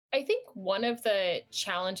I think one of the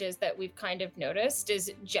challenges that we've kind of noticed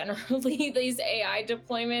is generally these AI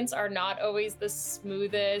deployments are not always the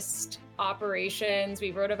smoothest operations.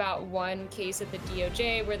 We wrote about one case at the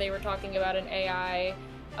DOJ where they were talking about an AI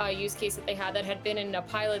use case that they had that had been in a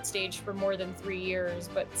pilot stage for more than 3 years,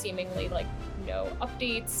 but seemingly no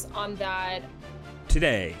updates on that.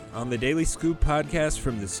 Today on the Daily Scoop podcast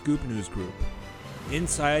from the Scoop News Group,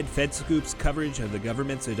 inside FedScoop's coverage of the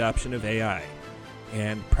government's adoption of AI,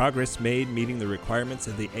 and progress made meeting the requirements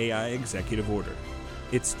of the AI executive order.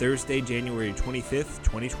 It's Thursday, January 25th,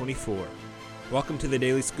 2024. Welcome to the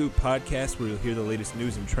Daily Scoop podcast, where you'll hear the latest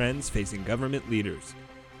news and trends facing government leaders.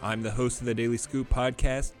 I'm the host of the Daily Scoop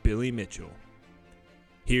podcast, Billy Mitchell.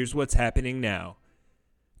 Here's what's happening now.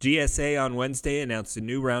 GSA on Wednesday announced a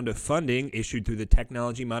new round of funding issued through the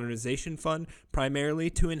Technology Modernization Fund, primarily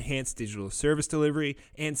to enhance digital service delivery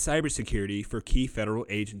and cybersecurity for key federal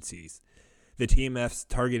agencies. The TMF's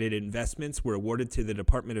targeted investments were awarded to the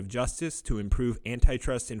Department of Justice to improve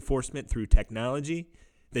antitrust enforcement through technology,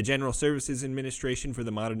 the General Services Administration for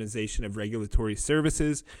the modernization of regulatory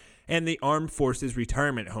services, and the Armed Forces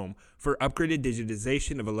Retirement Home for upgraded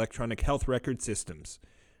digitization of electronic health record systems.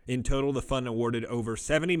 In total, the fund awarded over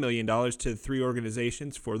 $70 million to the three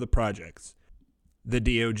organizations for the projects. The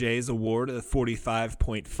DOJ's award of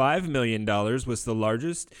 $45.5 million was the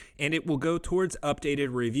largest, and it will go towards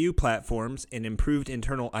updated review platforms and improved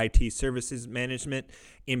internal IT services management,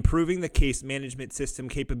 improving the case management system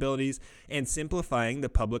capabilities, and simplifying the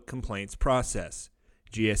public complaints process.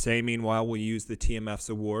 GSA, meanwhile, will use the TMF's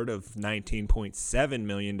award of $19.7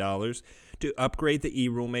 million to upgrade the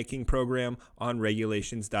e-rulemaking program on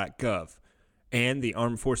regulations.gov. And the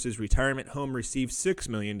Armed Forces Retirement Home received $6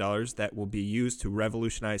 million that will be used to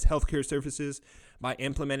revolutionize healthcare services by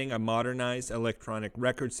implementing a modernized electronic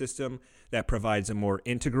record system that provides a more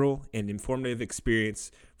integral and informative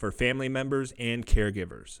experience for family members and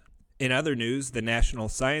caregivers. In other news, the National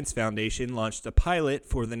Science Foundation launched a pilot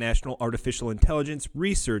for the National Artificial Intelligence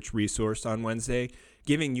Research Resource on Wednesday,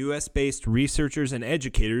 giving U.S.-based researchers and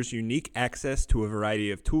educators unique access to a variety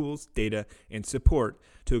of tools, data, and support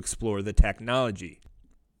to explore the technology.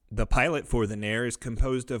 The pilot for the NARE is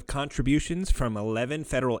composed of contributions from 11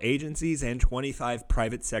 federal agencies and 25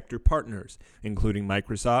 private sector partners, including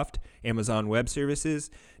Microsoft, Amazon Web Services,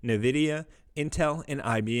 NVIDIA, Intel, and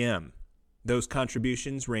IBM. Those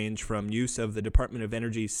contributions range from use of the Department of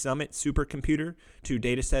Energy's Summit supercomputer to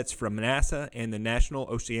datasets from NASA and the National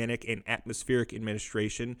Oceanic and Atmospheric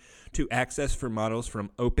Administration to access for models from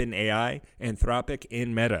OpenAI, Anthropic,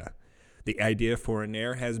 and Meta. The idea for a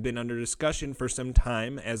NARE has been under discussion for some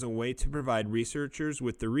time as a way to provide researchers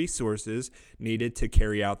with the resources needed to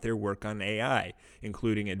carry out their work on AI,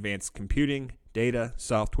 including advanced computing, data,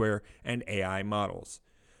 software, and AI models.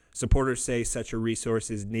 Supporters say such a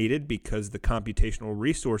resource is needed because the computational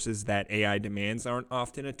resources that AI demands aren't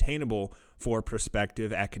often attainable for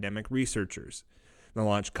prospective academic researchers. The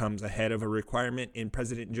launch comes ahead of a requirement in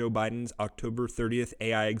President Joe Biden's October 30th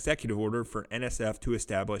AI executive order for NSF to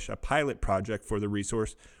establish a pilot project for the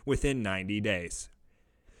resource within 90 days.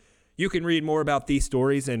 You can read more about these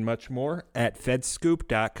stories and much more at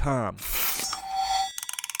FedScoop.com.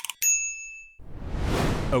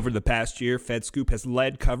 Over the past year, FedScoop has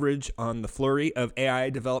led coverage on the flurry of AI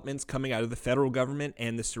developments coming out of the federal government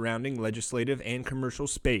and the surrounding legislative and commercial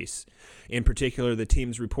space. In particular, the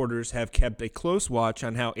team's reporters have kept a close watch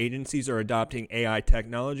on how agencies are adopting AI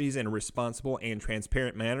technologies in a responsible and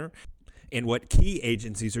transparent manner, and what key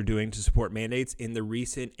agencies are doing to support mandates in the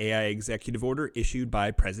recent AI executive order issued by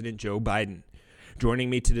President Joe Biden. Joining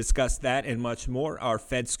me to discuss that and much more are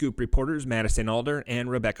FedScoop reporters Madison, Alder, and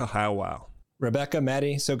Rebecca Heilweil. Rebecca,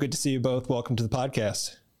 Maddie, so good to see you both. Welcome to the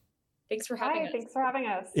podcast. Thanks for having us. Thanks for having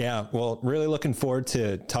us. Yeah, well, really looking forward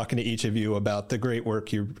to talking to each of you about the great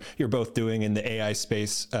work you're both doing in the AI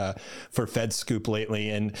space for FedScoop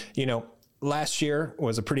lately. And, last year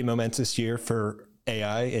was a pretty momentous year for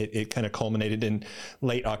AI. It kind of culminated in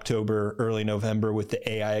late October, early November with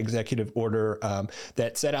the AI executive order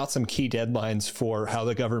that set out some key deadlines for how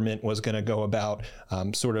the government was going to go about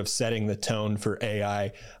sort of setting the tone for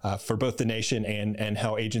AI for both the nation and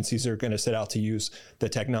how agencies are going to set out to use the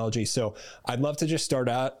technology. So I'd love to just start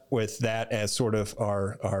out with that as sort of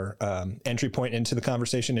our entry point into the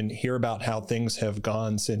conversation and hear about how things have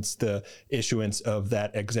gone since the issuance of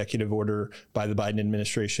that executive order by the Biden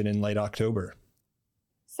administration in late October.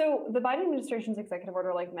 So the Biden administration's executive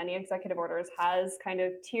order, like many executive orders, has kind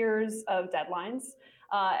of tiers of deadlines.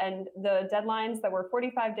 And the deadlines that were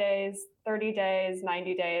 45 days, 30 days,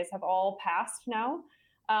 90 days have all passed now.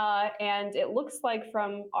 And it looks like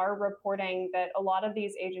from our reporting that a lot of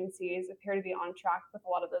these agencies appear to be on track with a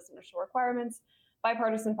lot of those initial requirements.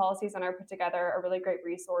 Bipartisan policies are put together a really great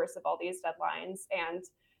resource of all these deadlines. And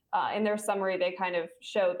in their summary, they kind of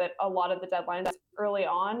show that a lot of the deadlines early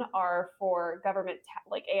on are for government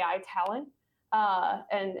like AI talent.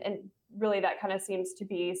 And really that kind of seems to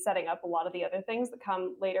be setting up a lot of the other things that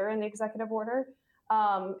come later in the executive order.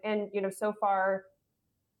 And, so far,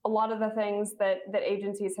 a lot of the things that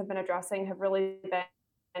agencies have been addressing have really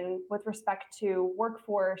been with respect to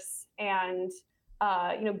workforce and,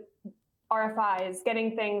 RFIs,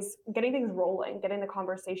 getting things rolling, getting the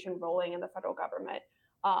conversation rolling in the federal government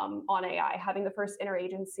on AI, having the first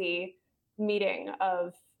interagency meeting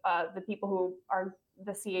of the people who are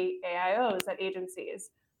the CAIOs at agencies.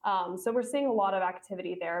 So we're seeing a lot of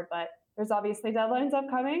activity there, but there's obviously deadlines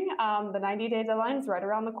upcoming. The 90-day deadline is right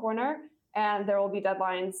around the corner, and there will be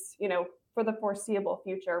deadlines, for the foreseeable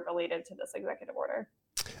future related to this executive order.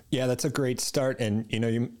 Yeah, that's a great start. And,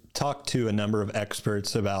 you talked to a number of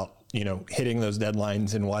experts about, hitting those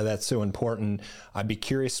deadlines and why that's so important. I'd be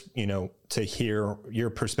curious, to hear your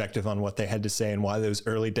perspective on what they had to say and why those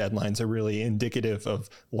early deadlines are really indicative of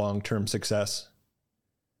long-term success.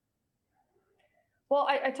 Well,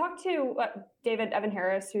 I talked to David Evan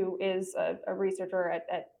Harris, who is a researcher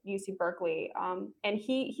at UC Berkeley, and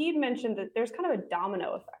he mentioned that there's kind of a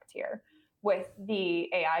domino effect here with the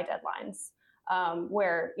AI deadlines,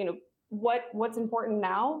 where what's important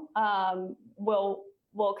now will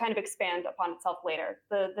kind of expand upon itself later.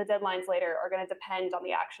 The deadlines later are going to depend on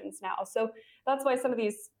the actions now. So that's why some of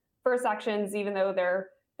these first actions, even though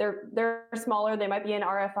they're smaller, they might be an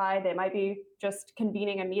RFI, they might be just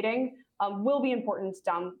convening a meeting, will be important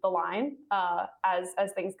down the line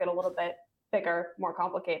as things get a little bit bigger, more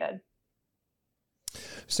complicated.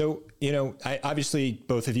 So, obviously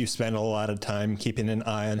both of you spend a lot of time keeping an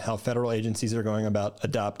eye on how federal agencies are going about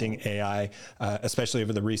adopting AI, especially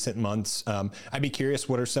over the recent months. I'd be curious,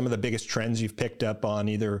 what are some of the biggest trends you've picked up on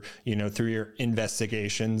either, through your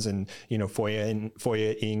investigations and,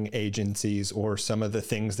 FOIA-ing agencies, or some of the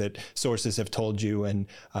things that sources have told you and,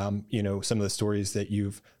 some of the stories that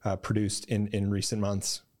you've produced in recent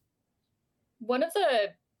months? One of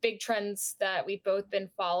the big trends that we've both been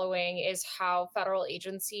following is how federal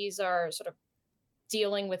agencies are sort of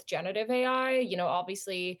dealing with generative AI.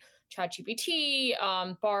 Obviously ChatGPT,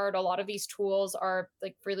 Bard, a lot of these tools are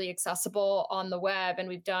like really accessible on the web. And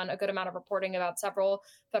we've done a good amount of reporting about several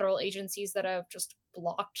federal agencies that have just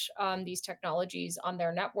blocked these technologies on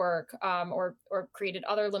their network, or created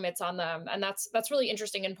other limits on them. And that's really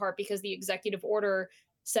interesting, in part because the executive order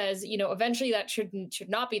says, eventually that should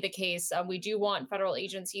not be the case. We do want federal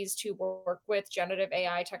agencies to work with generative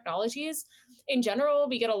AI technologies. In general,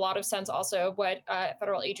 we get a lot of sense also of what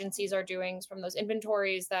federal agencies are doing from those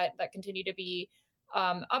inventories that continue to be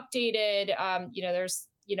updated. There's,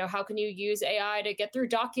 how can you use AI to get through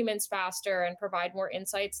documents faster and provide more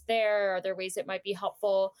insights there? Are there ways it might be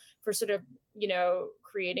helpful for sort of,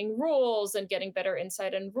 creating rules and getting better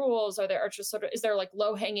insight in rules? Is there like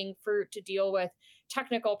low-hanging fruit to deal with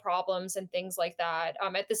technical problems and things like that?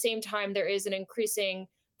 At the same time, there is an increasing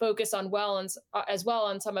focus on as well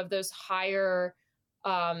on some of those higher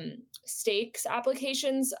stakes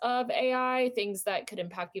applications of AI, things that could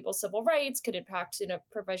impact people's civil rights, could impact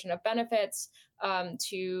provision of benefits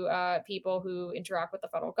to people who interact with the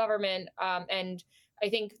federal government. And I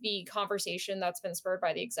think the conversation that's been spurred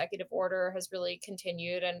by the executive order has really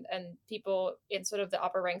continued, and people in sort of the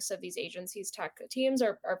upper ranks of these agencies' tech teams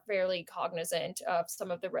are fairly cognizant of some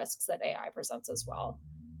of the risks that AI presents as well.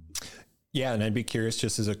 Yeah, and I'd be curious,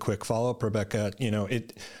 just as a quick follow-up, Rebecca,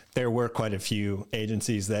 there were quite a few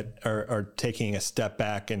agencies that are taking a step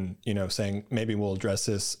back and, saying, maybe we'll address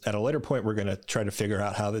this at a later point. We're going to try to figure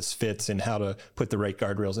out how this fits and how to put the right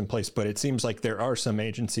guardrails in place. But it seems like there are some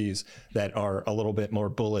agencies that are a little bit more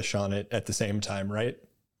bullish on it at the same time, right?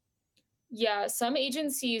 Yeah, some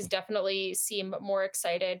agencies definitely seem more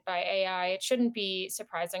excited by AI. It shouldn't be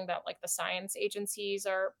surprising that like the science agencies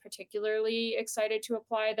are particularly excited to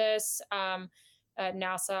apply this.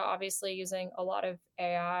 NASA obviously using a lot of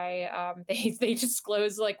AI. They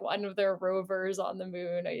disclose like one of their rovers on the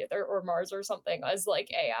moon or Mars or something as like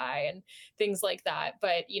AI and things like that.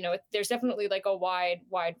 But there's definitely like a wide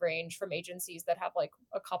range from agencies that have like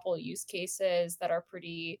a couple use cases that are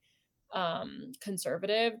pretty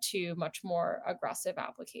conservative to much more aggressive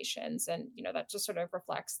applications. And, that just sort of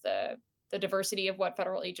reflects the diversity of what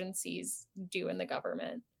federal agencies do in the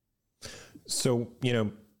government. So,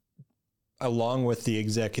 along with the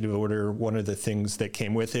executive order, one of the things that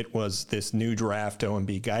came with it was this new draft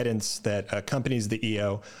OMB guidance that accompanies the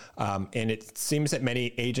EO. And it seems that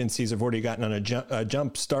many agencies have already gotten on a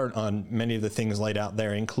jump start on many of the things laid out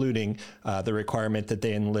there, including the requirement that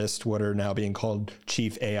they enlist what are now being called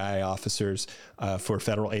chief AI officers for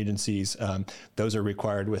federal agencies. Those are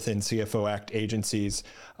required within CFO Act agencies.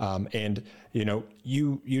 And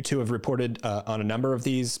you two have reported on a number of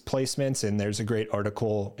these placements, and there's a great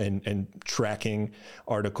article and tracking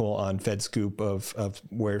article on FedScoop of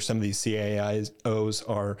where some of these CAIOs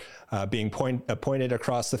are being appointed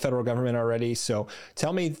across the federal government already. So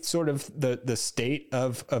tell me sort of the state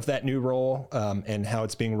of that new role and how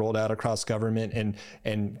it's being rolled out across government,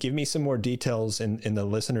 and give me some more details and the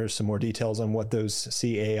listeners some more details on what those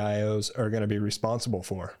CAIOs are going to be responsible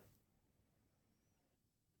for.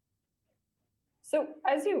 So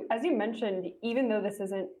as you mentioned, even though this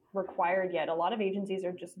isn't required yet, a lot of agencies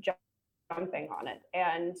are just jumping on it,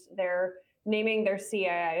 and they're naming their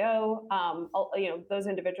CIO. Those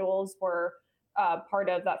individuals were part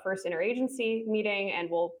of that first interagency meeting and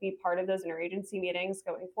will be part of those interagency meetings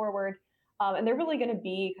going forward. And they're really going to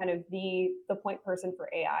be kind of the point person for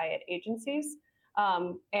AI at agencies.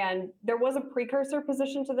 And there was a precursor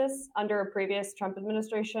position to this under a previous Trump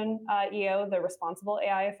administration EO, the responsible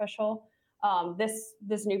AI official.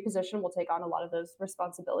 This new position will take on a lot of those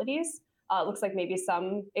responsibilities. It looks like maybe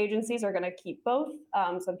some agencies are going to keep both.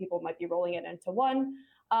 Some people might be rolling it into one.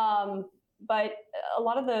 But a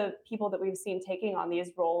lot of the people that we've seen taking on these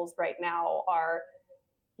roles right now are,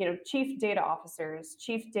 chief data officers,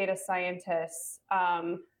 chief data scientists.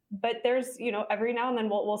 But there's, every now and then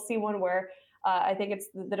we'll see one where I think it's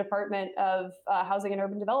the Department of Housing and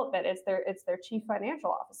Urban Development. It's their chief financial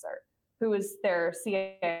officer, who is their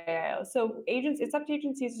CIO. So it's up to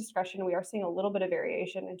agencies' discretion. We are seeing a little bit of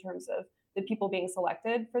variation in terms of the people being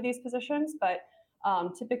selected for these positions, but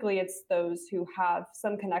typically it's those who have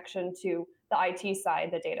some connection to the IT side,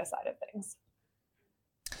 the data side of things.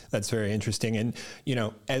 That's very interesting. And,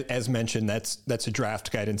 as mentioned, that's a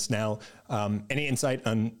draft guidance now. Any insight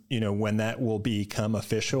on, when that will become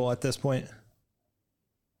official at this point?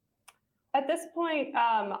 At this point,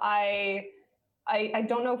 I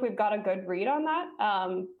don't know if we've got a good read on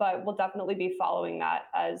that, but we'll definitely be following that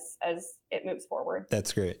as it moves forward.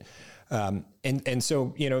 That's great. And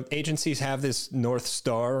so, agencies have this North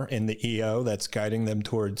Star in the EO that's guiding them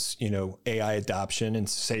towards, AI adoption and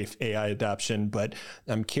safe AI adoption. But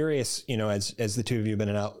I'm curious, as the two of you have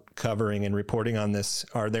been out covering and reporting on this,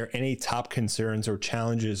 are there any top concerns or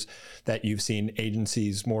challenges that you've seen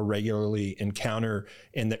agencies more regularly encounter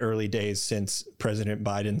in the early days since President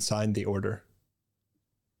Biden signed the order?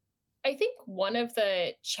 I think one of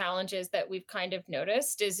the challenges that we've kind of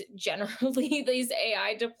noticed is generally these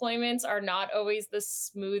AI deployments are not always the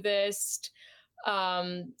smoothest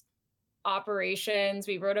operations.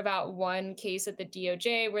 We wrote about one case at the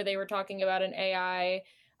DOJ where they were talking about an AI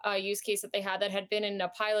use case that they had been in a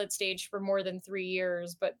pilot stage for more than 3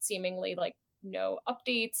 years, but seemingly like no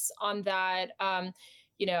updates on that.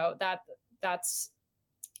 That's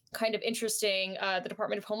kind of interesting. The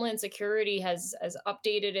Department of Homeland Security has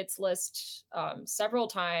updated its list several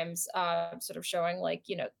times, sort of showing there's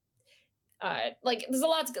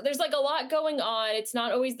a lot going on. It's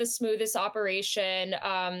not always the smoothest operation.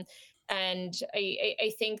 And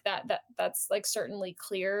I think that's like certainly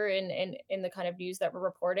clear in the kind of news that we're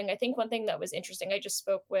reporting. I think one thing that was interesting, I just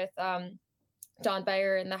spoke with Don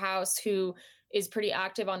Beyer in the House, who is pretty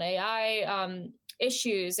active on AI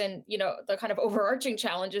issues, and the kind of overarching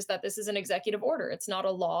challenge is that this is an executive order. It's not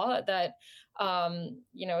a law that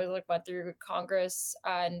went through Congress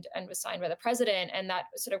and was signed by the president, and that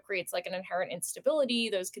sort of creates like an inherent instability.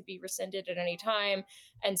 Those could be rescinded at any time.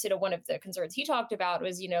 And sort of one of the concerns he talked about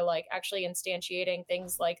was actually instantiating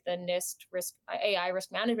things like the NIST AI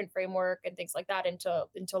risk management framework and things like that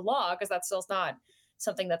into law, because that still's not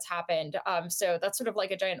something that's happened. So that's sort of like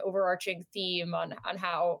a giant overarching theme on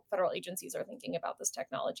how federal agencies are thinking about this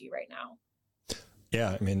technology right now.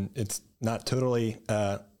 Yeah, I mean, it's not totally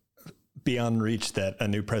beyond reach that a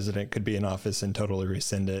new president could be in office and totally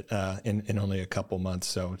rescind it in only a couple months.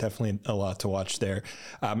 So definitely a lot to watch there.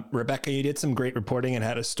 Rebecca, you did some great reporting and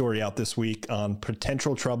had a story out this week on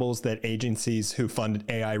potential troubles that agencies who fund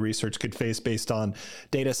AI research could face based on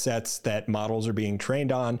data sets that models are being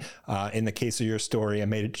trained on. In the case of your story, I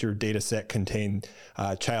made it your data set contained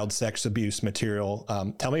child sex abuse material.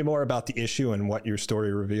 Tell me more about the issue and what your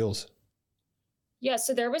story reveals. Yeah,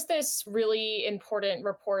 so there was this really important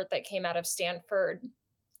report that came out of Stanford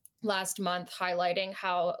last month highlighting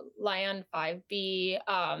how Lion 5B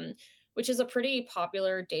which is a pretty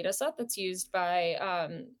popular data set that's used by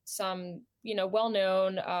some,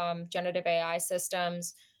 well-known generative AI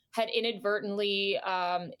systems, had inadvertently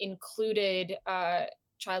included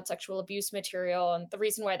child sexual abuse material. And the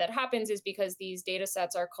reason why that happens is because these data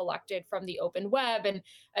sets are collected from the open web. And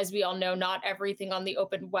as we all know, not everything on the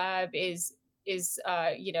open web is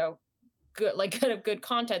good, like kind of good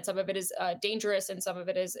content. Some of it is dangerous and some of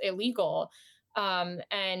it is illegal. The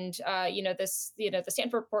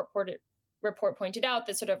Stanford report pointed out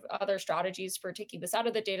that sort of other strategies for taking this out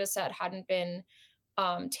of the data set hadn't been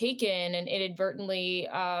taken and inadvertently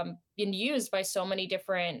been used by so many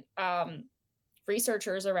different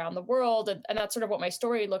researchers around the world. And that's sort of what my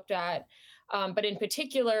story looked at. But in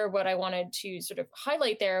particular, what I wanted to sort of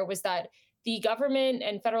highlight there was that the government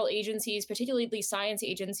and federal agencies, particularly science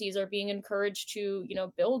agencies, are being encouraged to,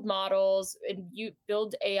 build models and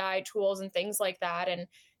build AI tools and things like that. And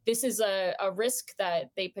this is a risk that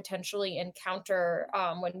they potentially encounter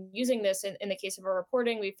when using this. In the case of our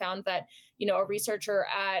reporting, we found that, a researcher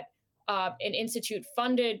at an institute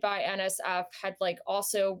funded by NSF had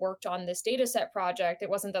also worked on this data set project. It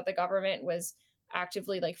wasn't that the government was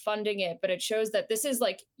actively funding it, but it shows that this is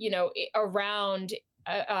around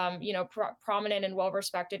prominent and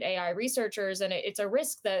well-respected AI researchers, and it's a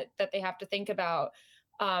risk that they have to think about.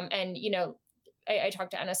 I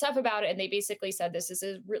talked to NSF about it, and they basically said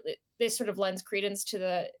this sort of lends credence to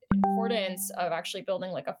the importance of actually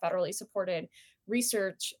building a federally supported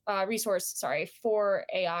resource for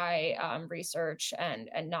AI research, and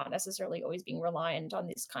not necessarily always being reliant on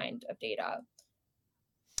this kind of data.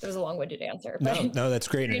 It was a long-winded answer. No, that's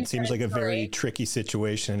great. And it seems like a very tricky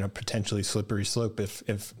situation and a potentially slippery slope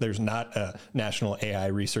if there's not a national AI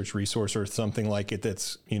research resource or something like it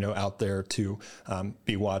that's, out there to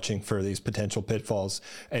be watching for these potential pitfalls.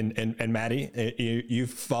 And Maddie, you've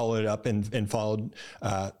followed up and followed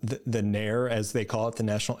the NAIR, as they call it, the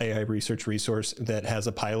National AI Research Resource, that has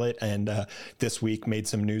a pilot, and this week made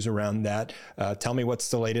some news around that. Tell me what's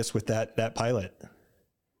the latest with that pilot.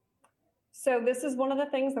 So this is one of the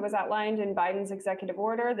things that was outlined in Biden's executive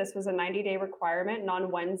order. This was a 90-day requirement. And on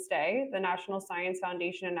Wednesday, the National Science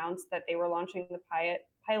Foundation announced that they were launching the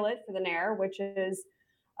pilot for the NAIR, which is,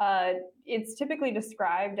 it's typically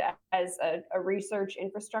described as a research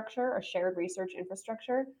infrastructure, a shared research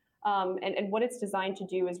infrastructure. And what it's designed to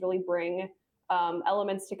do is really bring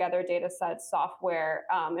elements together, data sets, software,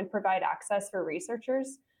 and provide access for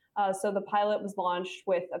researchers. So the pilot was launched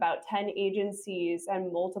with about 10 agencies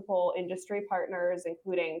and multiple industry partners,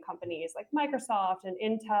 including companies like Microsoft and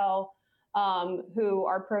Intel, who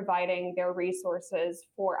are providing their resources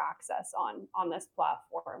for access on this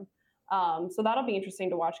platform. So that'll be interesting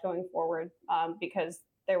to watch going forward, because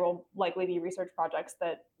there will likely be research projects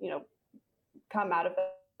that, come out of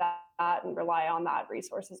that and rely on that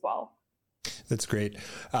resource as well. That's great.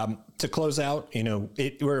 To close out,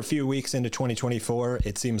 we're a few weeks into 2024.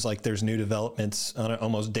 It seems like there's new developments on an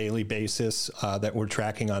almost daily basis that we're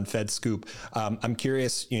tracking on FedScoop. I'm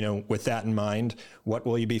curious, with that in mind, what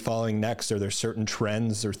will you be following next? Are there certain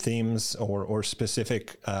trends or themes or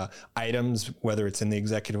specific items, whether it's in the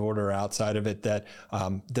executive order or outside of it, that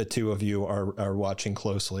the two of you are watching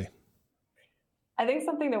closely? I think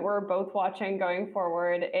something that we're both watching going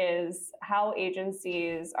forward is how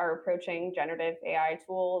agencies are approaching generative AI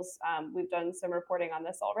tools. We've done some reporting on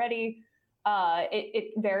this already.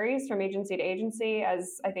 It varies from agency to agency,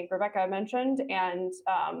 as I think Rebecca mentioned, and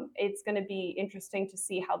it's going to be interesting to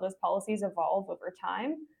see how those policies evolve over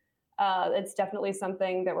time. It's definitely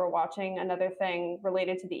something that we're watching. Another thing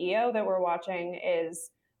related to the EO that we're watching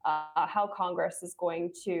is how Congress is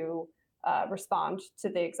going to respond to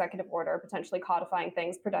the executive order, potentially codifying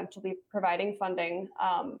things, potentially providing funding,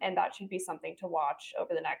 and that should be something to watch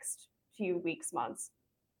over the next few weeks, months.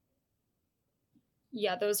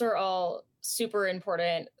 Yeah, those are all super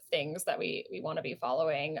important things that we want to be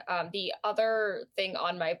following. The other thing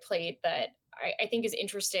on my plate that I think is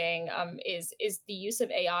interesting is the use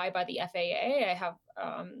of AI by the FAA. I have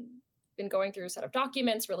been going through a set of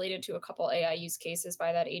documents related to a couple AI use cases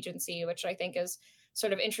by that agency, which I think is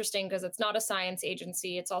sort of interesting because it's not a science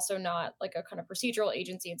agency. It's also not like a kind of procedural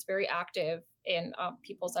agency. It's very active in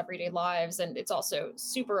people's everyday lives, and it's also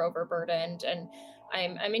super overburdened. And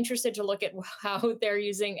I'm interested to look at how they're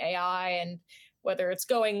using AI and whether it's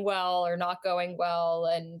going well or not going well,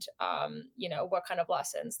 and what kind of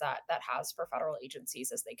lessons that has for federal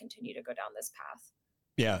agencies as they continue to go down this path.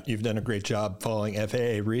 Yeah, you've done a great job following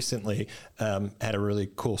FAA recently. Had a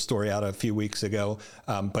really cool story out a few weeks ago,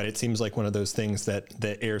 but it seems like one of those things that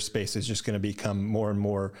the airspace is just going to become more and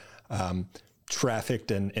more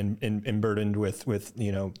trafficked and burdened with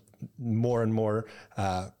more and more,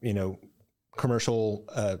 commercial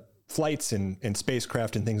flights and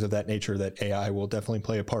spacecraft and things of that nature, that AI will definitely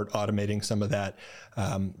play a part automating some of that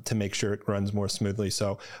to make sure it runs more smoothly.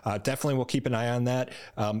 So definitely we'll keep an eye on that.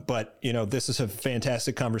 But, this is a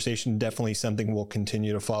fantastic conversation, definitely something we'll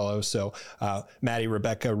continue to follow. So Maddie,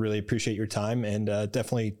 Rebecca, really appreciate your time, and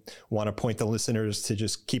definitely want to point the listeners to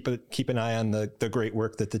just keep an eye on the great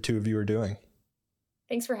work that the two of you are doing.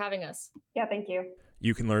 Thanks for having us. Yeah, thank you.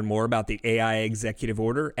 You can learn more about the AI Executive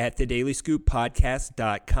Order at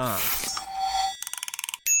thedailyscooppodcast.com.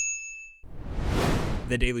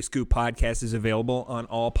 The Daily Scoop podcast is available on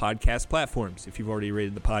all podcast platforms. If you've already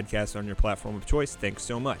rated the podcast on your platform of choice, thanks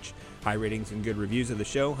so much. High ratings and good reviews of the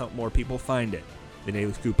show help more people find it. The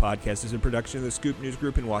Daily Scoop podcast is a production of the Scoop News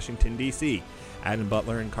Group in Washington, D.C. Adam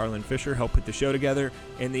Butler and Carlin Fisher help put the show together,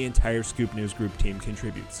 and the entire Scoop News Group team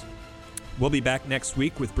contributes. We'll be back next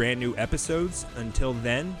week with brand new episodes. Until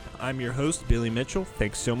then, I'm your host, Billy Mitchell.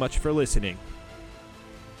 Thanks so much for listening.